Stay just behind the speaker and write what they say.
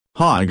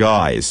Hi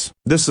guys,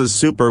 this is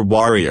Super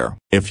Warrior.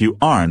 If you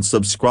aren't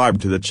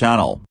subscribed to the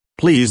channel,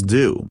 please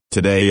do.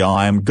 Today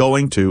I am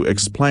going to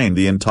explain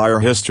the entire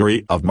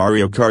history of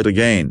Mario Kart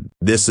again.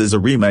 This is a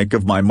remake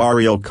of my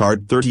Mario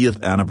Kart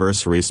 30th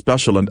anniversary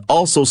special and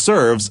also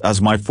serves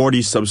as my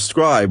 40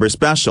 subscriber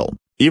special.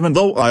 Even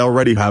though I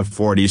already have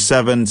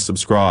 47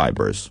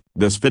 subscribers,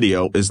 this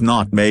video is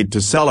not made to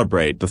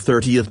celebrate the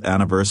 30th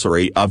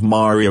anniversary of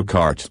Mario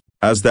Kart,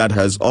 as that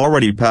has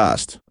already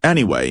passed.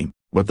 Anyway,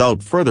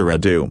 without further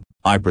ado,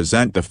 I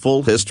present the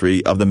full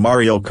history of the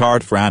Mario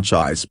Kart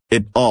franchise.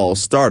 It all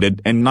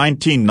started in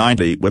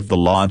 1990 with the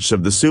launch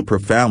of the Super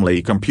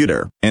Family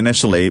computer.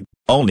 Initially,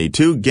 only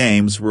two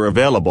games were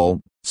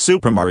available: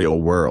 Super Mario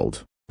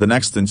World, the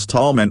next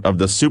installment of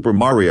the Super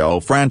Mario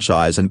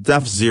franchise, and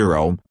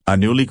F-Zero, a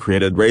newly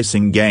created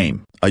racing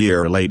game. A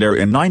year later,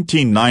 in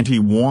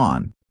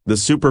 1991, the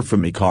Super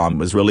Famicom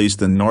was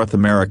released in North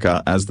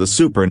America as the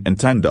Super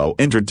Nintendo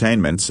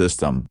Entertainment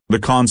System. The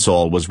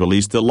console was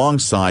released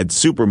alongside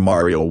Super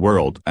Mario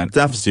World and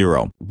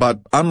F-Zero, but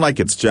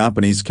unlike its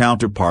Japanese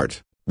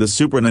counterpart, the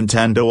Super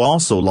Nintendo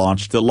also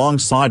launched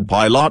alongside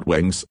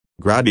Pilotwings,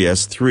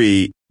 Gradius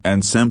 3,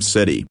 and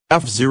SimCity.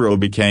 F-Zero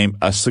became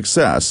a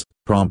success,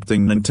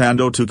 prompting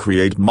Nintendo to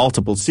create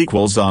multiple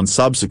sequels on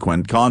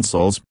subsequent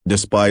consoles.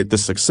 Despite the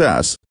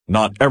success,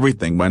 not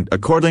everything went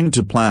according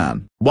to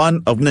plan.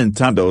 One of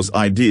Nintendo's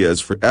ideas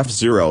for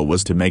F-Zero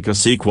was to make a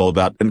sequel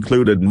that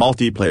included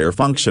multiplayer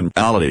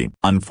functionality.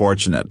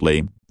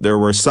 Unfortunately, there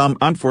were some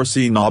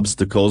unforeseen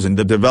obstacles in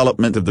the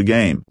development of the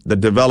game. The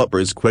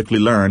developers quickly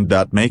learned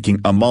that making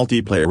a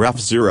multiplayer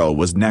F-Zero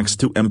was next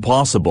to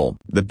impossible.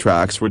 The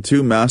tracks were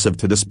too massive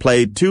to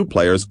display two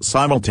players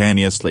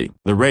simultaneously.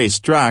 The race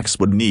tracks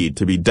would need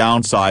to be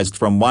downsized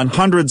from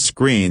 100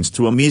 screens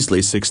to a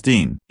measly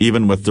 16.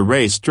 Even with the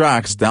race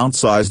tracks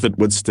downsized, it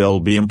would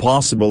still be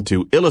impossible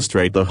to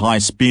illustrate the high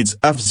speeds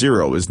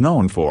F-Zero is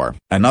known for.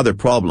 Another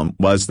problem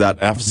was that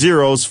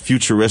F-Zero's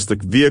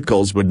futuristic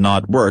vehicles would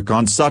not work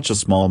on such a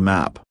small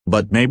map,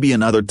 but maybe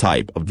another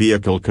type of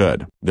vehicle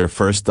could. Their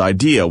first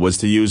idea was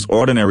to use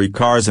ordinary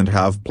cars and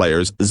have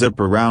players zip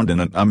around in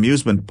an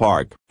amusement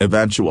park.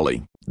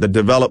 Eventually, the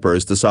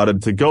developers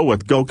decided to go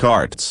with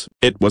go-karts.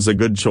 It was a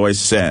good choice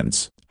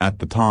since, at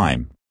the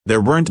time, there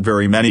weren't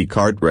very many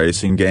kart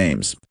racing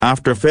games.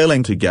 After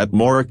failing to get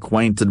more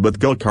acquainted with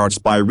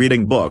go-karts by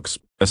reading books,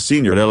 a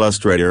senior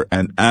illustrator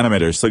and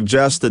animator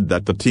suggested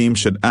that the team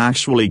should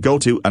actually go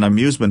to an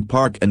amusement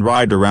park and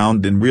ride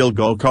around in real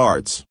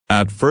go-karts.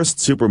 At first,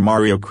 Super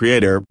Mario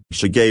creator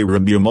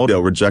Shigeru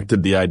Miyamoto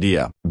rejected the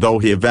idea, though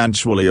he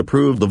eventually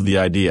approved of the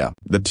idea.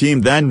 The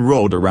team then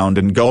rode around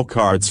in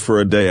go-karts for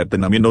a day at the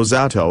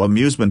Minato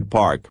amusement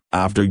park.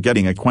 After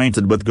getting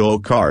acquainted with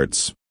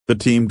go-karts, the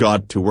team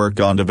got to work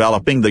on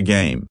developing the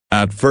game.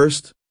 At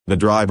first, the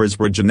drivers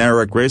were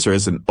generic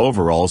racers in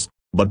overalls,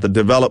 but the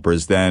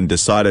developers then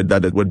decided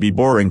that it would be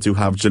boring to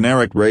have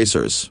generic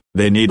racers.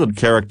 They needed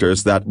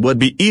characters that would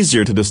be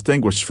easier to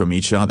distinguish from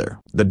each other.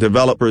 The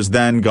developers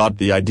then got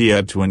the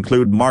idea to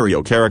include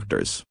Mario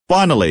characters.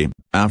 Finally,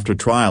 after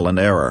trial and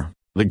error,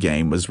 the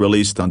game was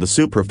released on the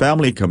Super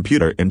Family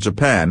computer in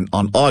Japan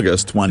on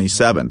August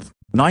 27,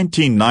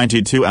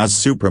 1992 as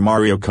Super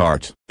Mario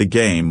Kart. The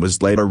game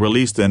was later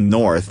released in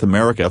North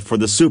America for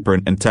the Super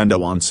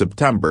Nintendo on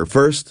September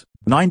 1,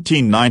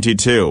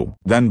 1992.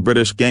 Then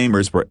British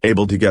gamers were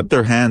able to get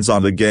their hands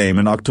on the game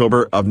in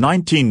October of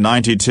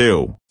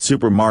 1992.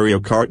 Super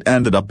Mario Kart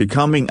ended up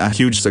becoming a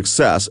huge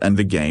success and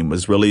the game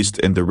was released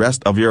in the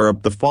rest of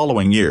Europe the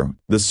following year.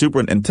 The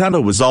Super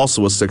Nintendo was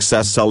also a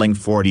success, selling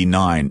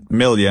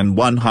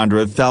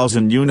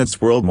 49,100,000 units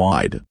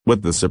worldwide.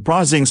 With the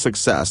surprising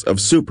success of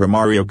Super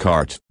Mario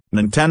Kart,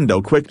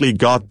 Nintendo quickly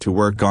got to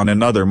work on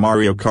another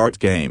Mario Kart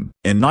game.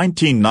 In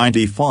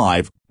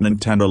 1995,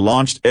 Nintendo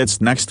launched its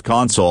next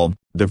console,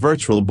 the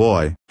Virtual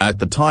Boy. At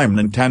the time,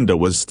 Nintendo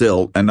was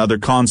still another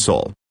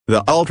console,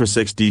 the Ultra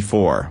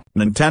 64.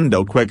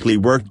 Nintendo quickly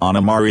worked on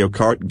a Mario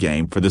Kart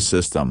game for the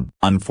system.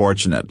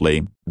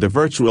 Unfortunately, the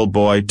Virtual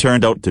Boy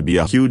turned out to be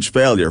a huge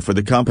failure for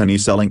the company,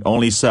 selling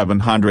only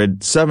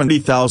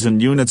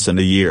 770,000 units in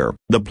a year.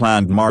 The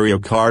planned Mario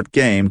Kart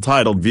game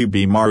titled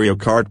VB Mario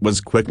Kart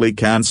was quickly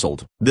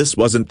cancelled. This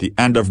wasn't the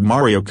end of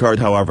Mario Kart,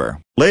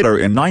 however. Later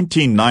in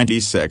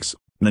 1996,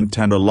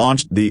 Nintendo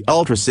launched the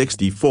Ultra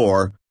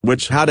 64,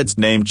 which had its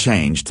name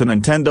changed to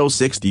Nintendo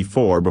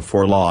 64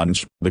 before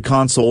launch. The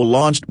console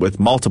launched with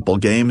multiple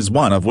games,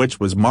 one of which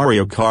was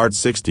Mario Kart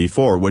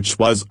 64, which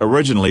was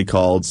originally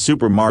called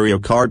Super Mario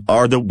Kart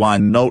R. The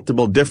one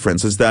notable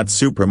difference is that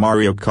Super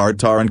Mario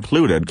Kart R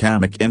included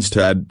Kamek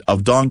instead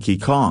of Donkey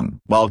Kong.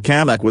 While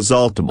Kamek was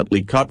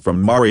ultimately cut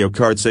from Mario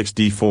Kart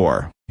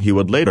 64, he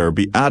would later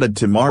be added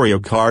to Mario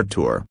Kart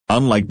Tour.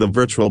 Unlike the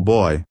Virtual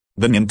Boy,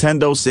 the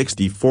Nintendo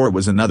 64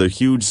 was another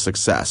huge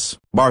success.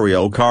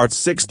 Mario Kart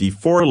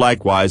 64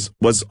 likewise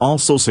was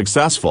also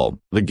successful.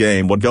 The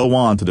game would go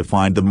on to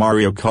define the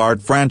Mario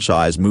Kart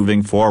franchise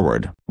moving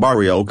forward.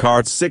 Mario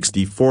Kart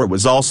 64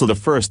 was also the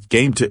first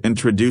game to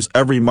introduce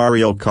every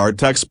Mario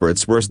Kart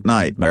expert's worst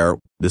nightmare,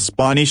 the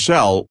spiny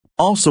shell,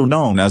 also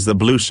known as the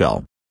blue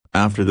shell.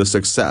 After the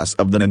success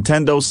of the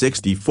Nintendo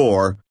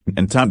 64,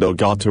 Nintendo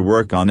got to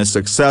work on a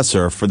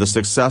successor for the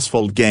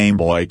successful Game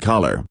Boy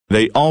Color.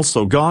 They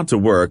also got to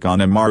work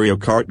on a Mario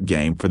Kart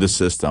game for the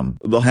system.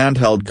 The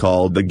handheld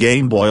called the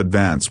Game Boy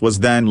Advance was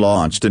then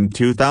launched in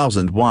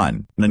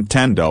 2001.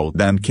 Nintendo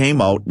then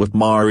came out with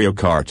Mario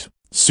Kart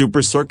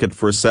Super Circuit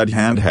for said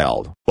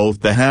handheld.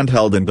 Both the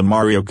handheld and the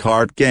Mario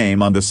Kart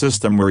game on the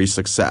system were a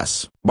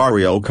success.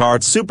 Mario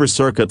Kart Super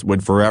Circuit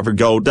would forever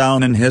go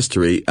down in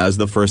history as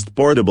the first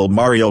portable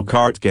Mario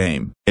Kart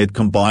game. It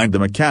combined the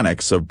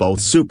mechanics of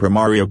both Super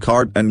Mario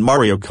Kart and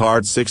Mario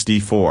Kart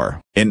 64.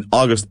 In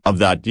August of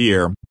that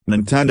year,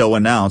 Nintendo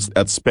announced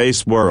at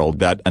Space World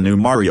that a new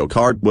Mario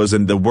Kart was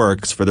in the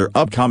works for their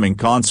upcoming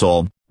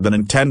console, the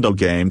Nintendo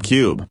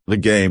GameCube. The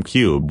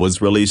GameCube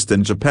was released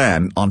in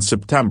Japan on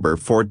September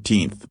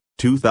 14,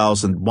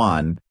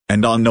 2001,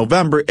 and on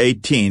November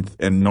 18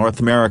 in North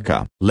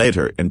America.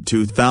 Later in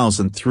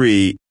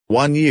 2003,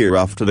 1 year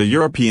after the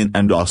European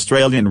and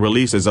Australian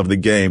releases of the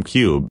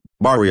GameCube,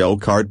 Mario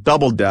Kart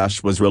Double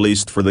Dash was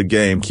released for the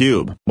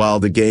GameCube. While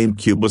the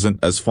GameCube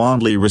wasn't as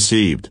fondly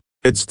received,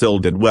 it still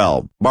did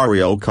well.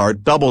 Mario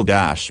Kart Double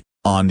Dash,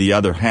 on the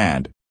other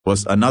hand,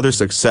 was another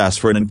success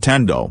for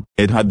Nintendo.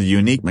 It had the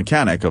unique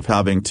mechanic of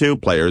having two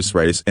players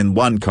race in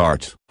one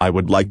kart. I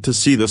would like to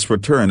see this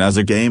return as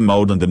a game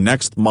mode in the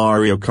next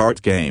Mario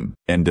Kart game.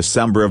 In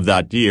December of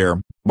that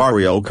year,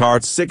 Mario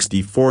Kart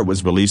 64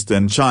 was released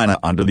in China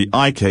under the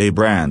IK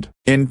brand.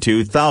 In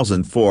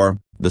 2004,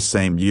 the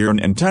same year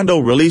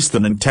Nintendo released the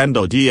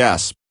Nintendo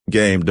DS.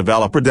 Game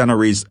developer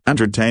Dennery's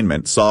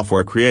Entertainment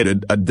Software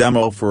created a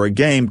demo for a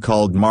game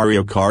called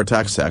Mario Kart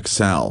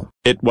XXL.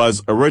 It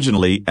was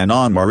originally an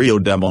on-Mario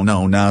demo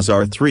known as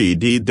our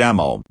 3D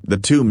demo. The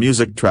two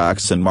music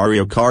tracks in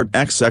Mario Kart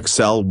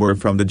XXL were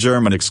from the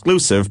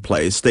German-exclusive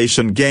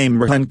PlayStation game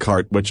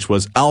Kart, which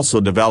was also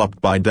developed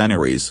by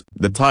Dennery's.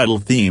 The title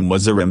theme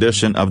was a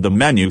rendition of the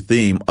menu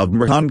theme of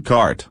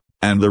Kart,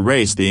 and the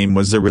race theme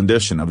was a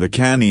rendition of the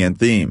Canyon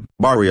theme.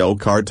 Mario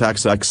Kart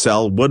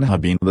XXL would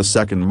have been the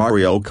second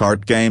Mario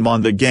Kart game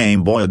on the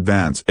Game Boy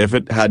Advance if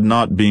it had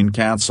not been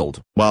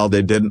cancelled. While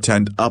they didn't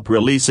end up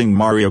releasing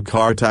Mario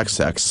Kart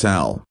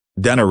XXL,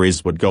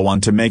 Dennery's would go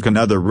on to make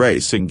another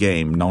racing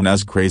game known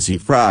as Crazy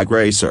Frog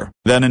Racer.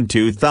 Then in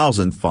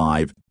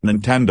 2005,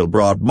 Nintendo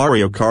brought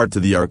Mario Kart to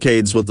the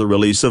arcades with the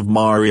release of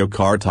Mario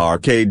Kart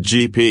Arcade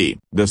GP.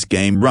 This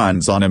game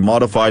runs on a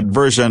modified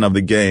version of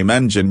the game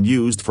engine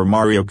used for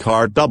Mario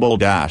Kart Double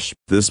Dash.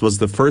 This was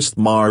the first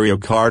Mario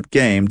Kart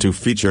game to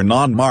feature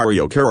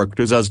non-Mario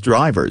characters as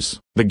drivers.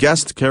 The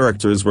guest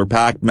characters were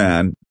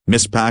Pac-Man,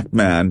 Miss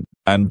Pac-Man,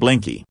 and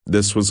Blinky.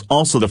 This was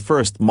also the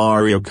first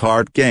Mario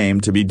Kart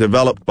game to be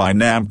developed by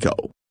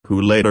Namco,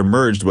 who later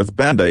merged with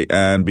Bandai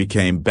and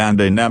became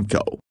Bandai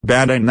Namco.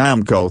 Bandai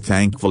Namco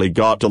thankfully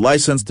got a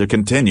license to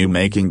continue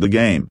making the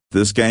game.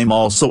 This game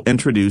also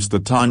introduced a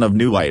ton of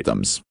new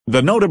items,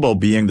 the notable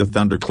being the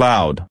Thunder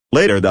Cloud.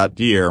 Later that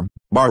year,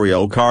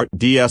 Mario Kart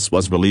DS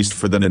was released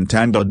for the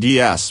Nintendo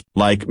DS.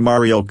 Like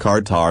Mario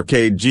Kart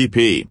Arcade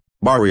GP,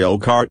 Mario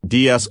Kart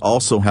DS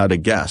also had a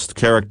guest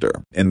character.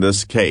 In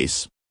this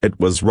case, it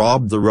was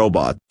Rob the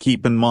Robot.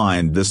 Keep in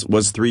mind this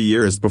was 3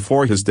 years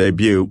before his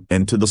debut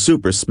into the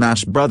Super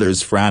Smash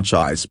Bros.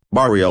 Franchise.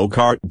 Mario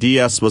Kart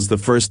DS was the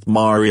first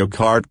Mario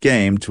Kart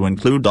game to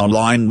include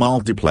online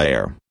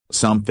multiplayer,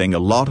 something a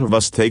lot of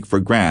us take for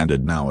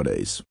granted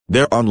nowadays.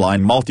 Their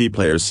online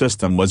multiplayer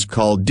system was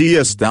called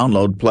DS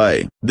Download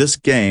Play. This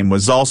game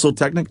was also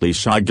technically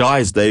Shy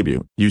Guy's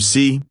debut. You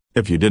see,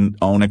 if you didn't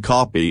own a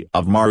copy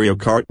of Mario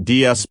Kart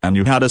DS and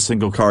you had a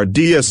single card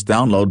DS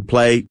Download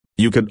Play,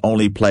 you could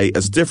only play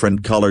as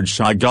different colored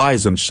Shy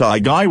Guys, and Shy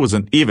Guy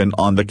wasn't even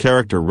on the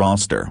character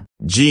roster.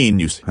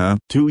 Genius, huh?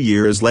 2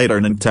 years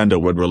later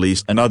Nintendo would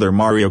release another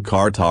Mario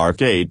Kart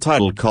arcade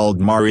title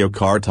called Mario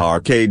Kart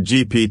Arcade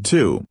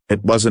GP2.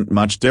 It wasn't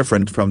much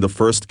different from the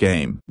first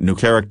game. New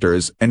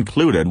characters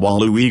included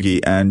Waluigi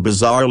and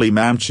bizarrely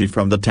Mamchi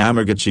from the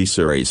Tamagotchi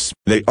series.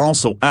 They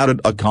also added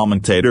a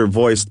commentator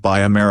voiced by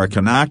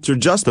American actor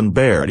Justin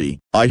Barty.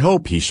 I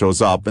hope he shows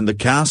up in the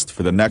cast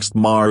for the next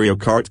Mario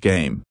Kart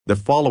game. The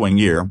following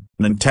year,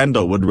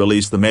 Nintendo would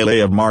release the Melee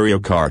of Mario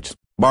Kart.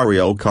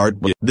 Mario Kart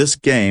Wii. This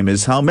game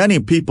is how many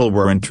people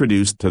were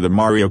introduced to the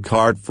Mario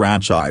Kart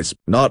franchise.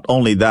 Not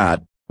only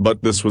that,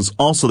 but this was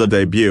also the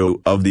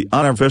debut of the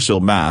unofficial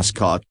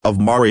mascot of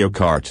Mario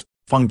Kart,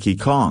 Funky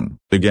Kong.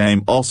 The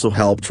game also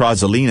helped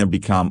Rosalina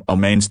become a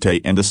mainstay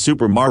in the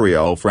Super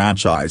Mario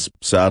franchise.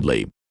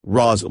 Sadly,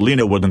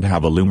 Rosalina wouldn't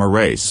have a Luma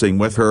racing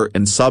with her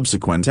in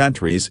subsequent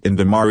entries in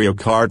the Mario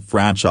Kart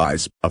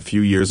franchise. A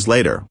few years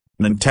later,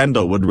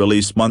 Nintendo would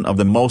release one of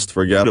the most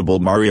forgettable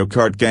Mario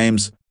Kart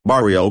games,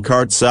 Mario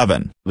Kart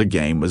 7. The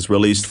game was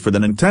released for the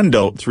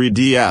Nintendo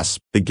 3DS.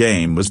 The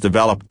game was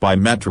developed by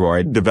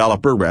Metroid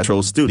developer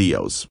Retro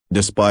Studios.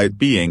 Despite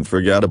being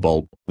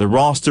forgettable, the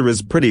roster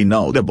is pretty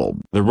notable.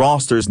 The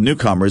roster's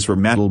newcomers were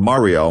Metal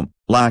Mario,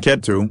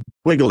 Lakitu,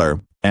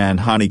 Wiggler,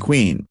 and Honey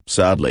Queen.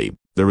 Sadly,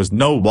 there was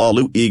no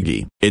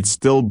Waluigi. It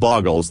still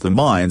boggles the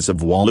minds of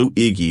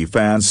Waluigi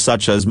fans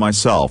such as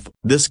myself.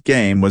 This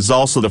game was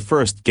also the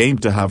first game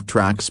to have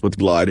tracks with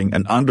gliding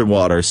and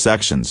underwater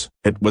sections.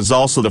 It was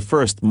also the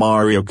first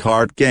Mario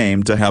Kart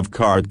game to have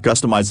kart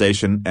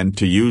customization and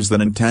to use the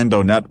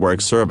Nintendo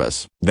Network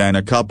service. Then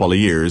a couple of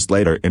years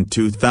later in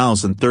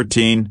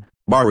 2013,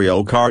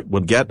 Mario Kart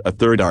would get a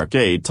third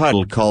arcade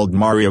title called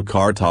Mario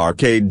Kart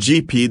Arcade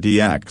GP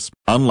DX.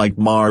 Unlike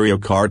Mario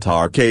Kart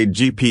Arcade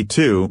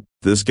GP2,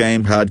 this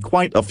game had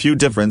quite a few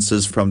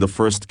differences from the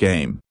first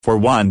game. For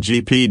one,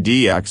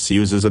 GPDX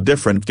uses a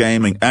different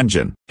gaming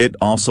engine. It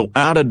also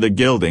added the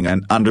gilding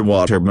and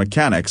underwater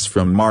mechanics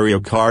from Mario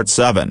Kart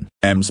 7.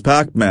 M's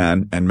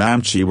Pac-Man and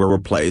Mamchi were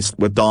replaced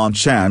with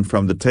Don-chan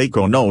from the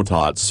Taiko no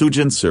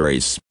Tatsujin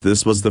series.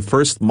 This was the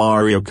first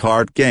Mario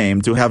Kart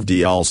game to have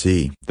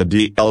DLC. The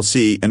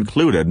DLC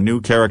included new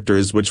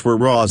characters which were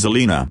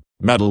Rosalina,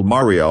 Metal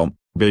Mario,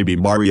 Baby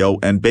Mario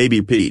and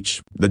Baby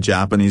Peach. The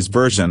Japanese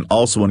version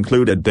also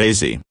included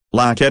Daisy,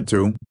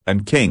 Lakitu,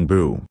 and King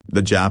Boo.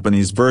 The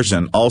Japanese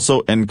version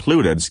also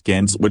included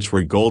skins which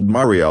were Gold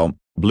Mario,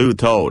 Blue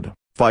Toad,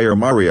 Fire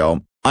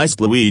Mario, Ice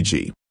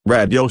Luigi,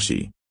 Red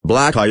Yoshi,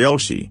 Black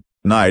Yoshi,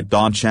 Night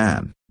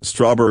Don-chan,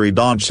 Strawberry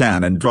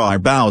Don-chan and Dry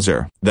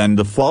Bowser. Then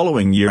the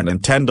following year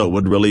Nintendo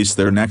would release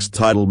their next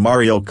title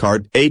Mario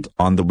Kart 8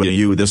 on the Wii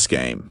U. This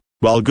game,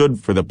 while good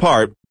for the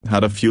part,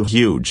 had a few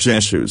huge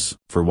issues.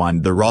 For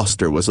one, the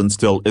roster was and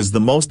still is the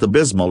most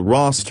abysmal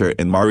roster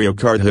in Mario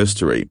Kart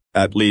history.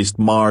 At least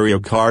Mario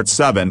Kart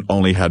 7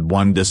 only had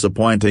one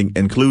disappointing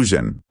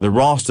inclusion. The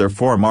roster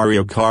for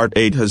Mario Kart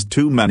 8 has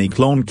too many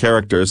clone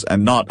characters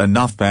and not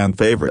enough fan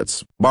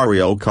favorites.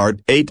 Mario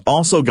Kart 8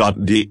 also got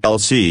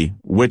DLC,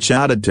 which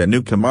added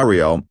Tanuki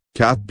Mario,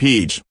 Cat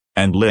Peach,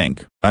 and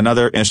Link.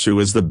 Another issue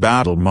is the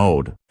battle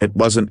mode. It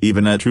wasn't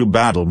even a true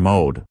battle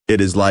mode.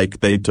 It is like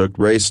they took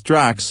race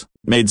tracks,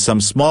 made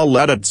some small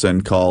edits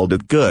and called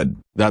it good.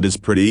 That is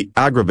pretty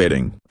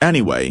aggravating.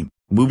 Anyway,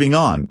 moving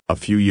on. A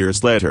few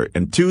years later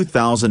in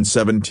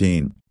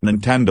 2017,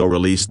 Nintendo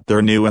released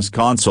their newest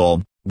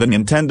console, the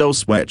Nintendo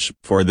Switch.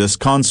 For this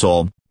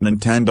console,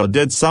 Nintendo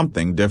did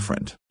something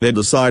different. They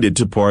decided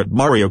to port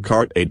Mario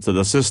Kart 8 to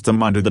the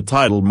system under the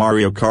title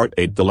Mario Kart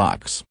 8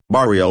 Deluxe.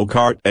 Mario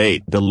Kart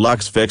 8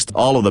 Deluxe fixed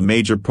all of the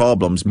major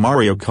problems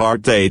Mario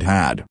Kart 8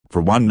 had. For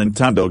one,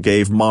 Nintendo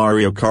gave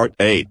Mario Kart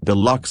 8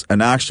 Deluxe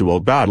an actual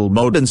battle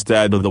mode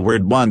instead of the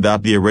weird one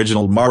that the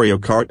original Mario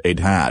Kart 8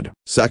 had.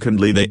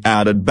 Secondly, they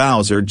added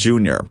Bowser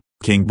Jr.,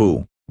 King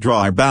Boo,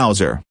 Dry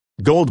Bowser,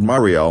 Gold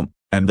Mario,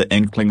 and the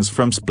Inklings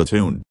from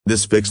Splatoon.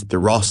 This fixed the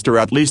roster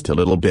at least a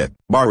little bit.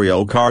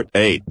 Mario Kart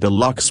 8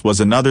 Deluxe was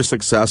another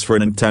success for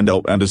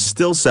Nintendo and is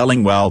still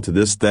selling well to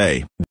this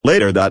day.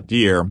 Later that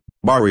year,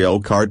 Mario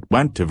Kart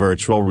went to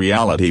virtual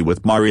reality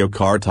with Mario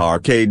Kart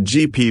Arcade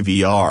GP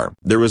VR.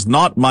 There is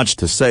not much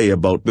to say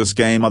about this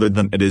game other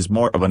than it is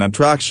more of an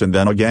attraction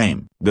than a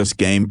game. This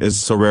game is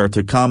so rare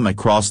to come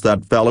across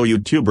that fellow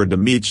YouTuber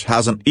Demich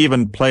hasn't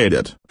even played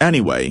it.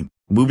 Anyway,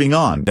 moving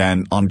on.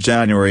 Then on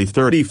January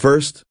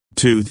 31st,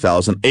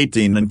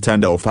 2018,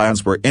 Nintendo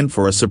fans were in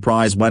for a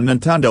surprise when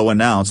Nintendo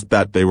announced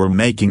that they were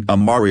making a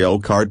Mario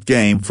Kart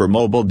game for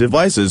mobile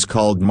devices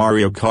called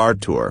Mario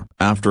Kart Tour.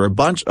 After a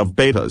bunch of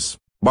betas,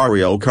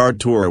 Mario Kart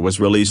Tour was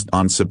released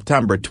on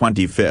September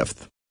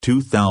 25,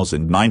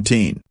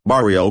 2019.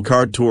 Mario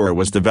Kart Tour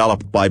was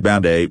developed by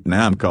Bandai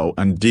Namco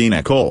and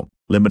Dinaco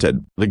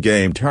Limited. The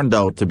game turned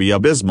out to be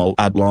abysmal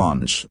at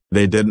launch.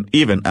 They didn't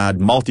even add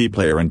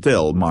multiplayer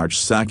until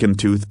March 2,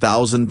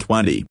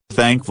 2020.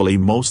 Thankfully,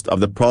 most of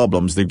the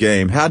problems the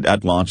game had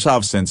at launch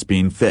have since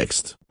been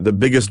fixed. The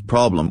biggest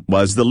problem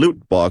was the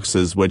loot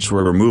boxes, which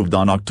were removed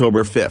on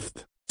October 5,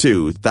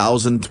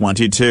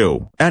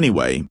 2022.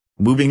 Anyway,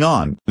 moving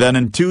on. Then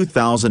in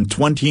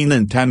 2020,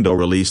 Nintendo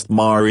released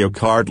Mario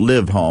Kart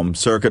Live Home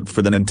Circuit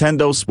for the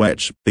Nintendo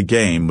Switch. The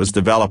game was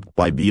developed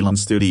by Beeline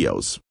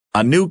Studios,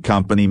 a new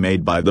company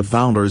made by the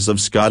founders of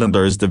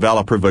Skylanders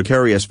developer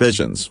Vicarious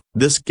Visions.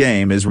 This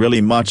game is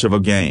really much of a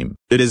game.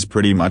 It is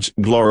pretty much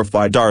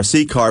glorified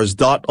RC cars.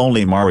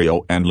 Only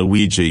Mario and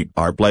Luigi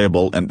are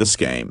playable in this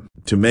game.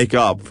 To make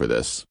up for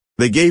this,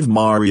 they gave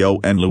Mario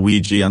and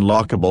Luigi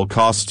unlockable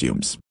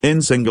costumes.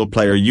 In single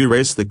player you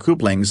race the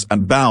Koopalings,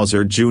 and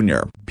Bowser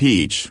Jr.,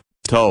 Peach,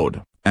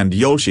 Toad, and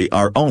Yoshi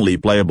are only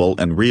playable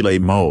in relay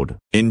mode.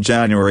 In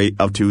January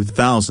of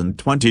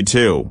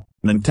 2022,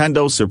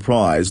 Nintendo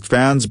surprised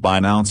fans by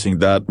announcing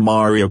that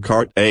Mario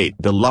Kart 8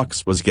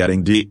 Deluxe was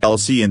getting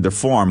DLC in the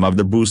form of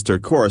the Booster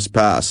Course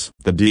Pass.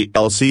 The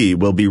DLC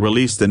will be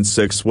released in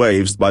 6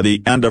 waves by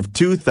the end of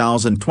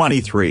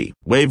 2023.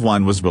 Wave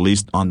 1 was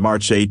released on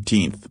March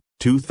 18,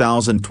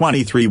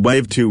 2023.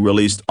 Wave 2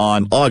 released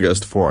on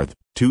August 4,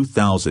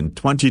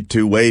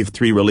 2022. Wave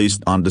 3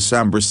 released on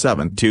December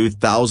 7,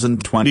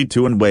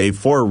 2022 and Wave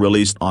 4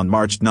 released on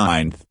March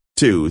 9,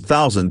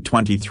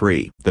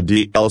 2023. The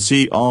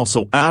DLC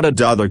also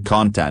added other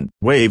content.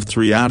 Wave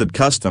 3 added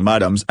custom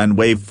items and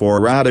Wave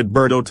 4 added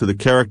Birdo to the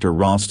character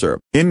roster.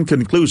 In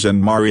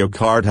conclusion, Mario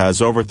Kart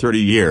has over 30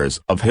 years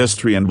of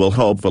history and will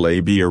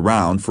hopefully be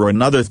around for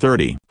another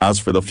 30. As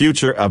for the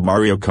future of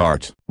Mario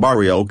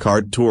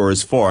Kart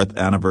Tour's 4th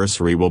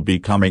anniversary will be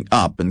coming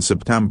up in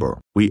September.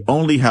 We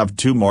only have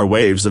 2 more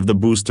waves of the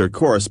booster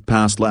course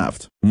pass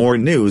left. More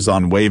news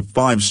on Wave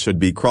 5 should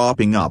be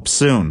cropping up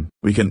soon.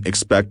 We can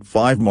expect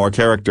 5 more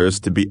characters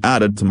to be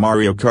added to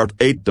Mario Kart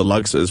 8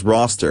 Deluxe's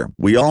roster.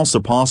 We also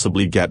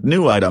possibly get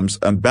new items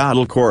and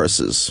battle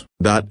courses.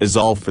 That is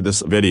all for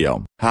this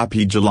video.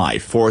 Happy July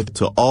 4th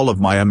to all of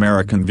my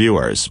American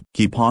viewers.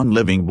 Keep on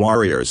living,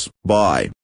 warriors. Bye.